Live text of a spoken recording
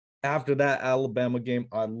after that Alabama game,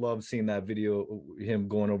 I love seeing that video, him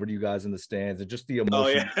going over to you guys in the stands and just the Oh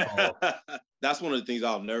emotion you saw. yeah, that's one of the things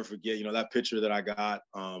I'll never forget. You know, that picture that I got.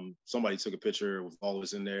 Somebody took a picture with all of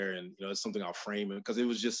us in there, and you know, it's something I'll frame because it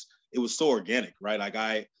was so organic, right? Like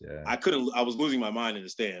Yeah. I couldn't, I was losing my mind in the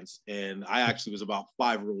stands, and I actually was about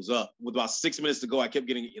 5 rows up. With about 6 minutes to go, I kept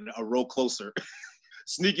getting a row closer,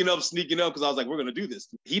 sneaking up, because I was like, we're gonna do this.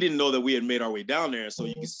 He didn't know that we had made our way down there, and so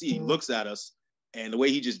you can see he looks at us, and the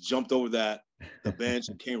way he just jumped over the bench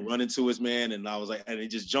and came running to us, man. And I was like, and he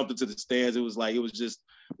just jumped into the stands. It was just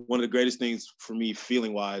one of the greatest things for me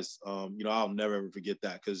feeling wise. You know, I'll never ever forget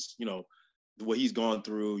that because, you know, what he's gone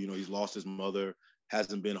through, you know, he's lost his mother,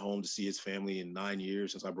 hasn't been home to see his family in 9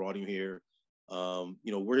 years since I brought him here. You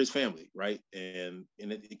know, we're his family, right? And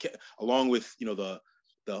along with, you know,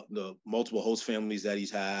 the multiple host families that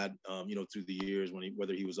he's had, you know, through the years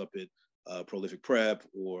whether he was up at Prolific Prep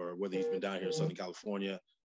or whether he's been down here in Southern California.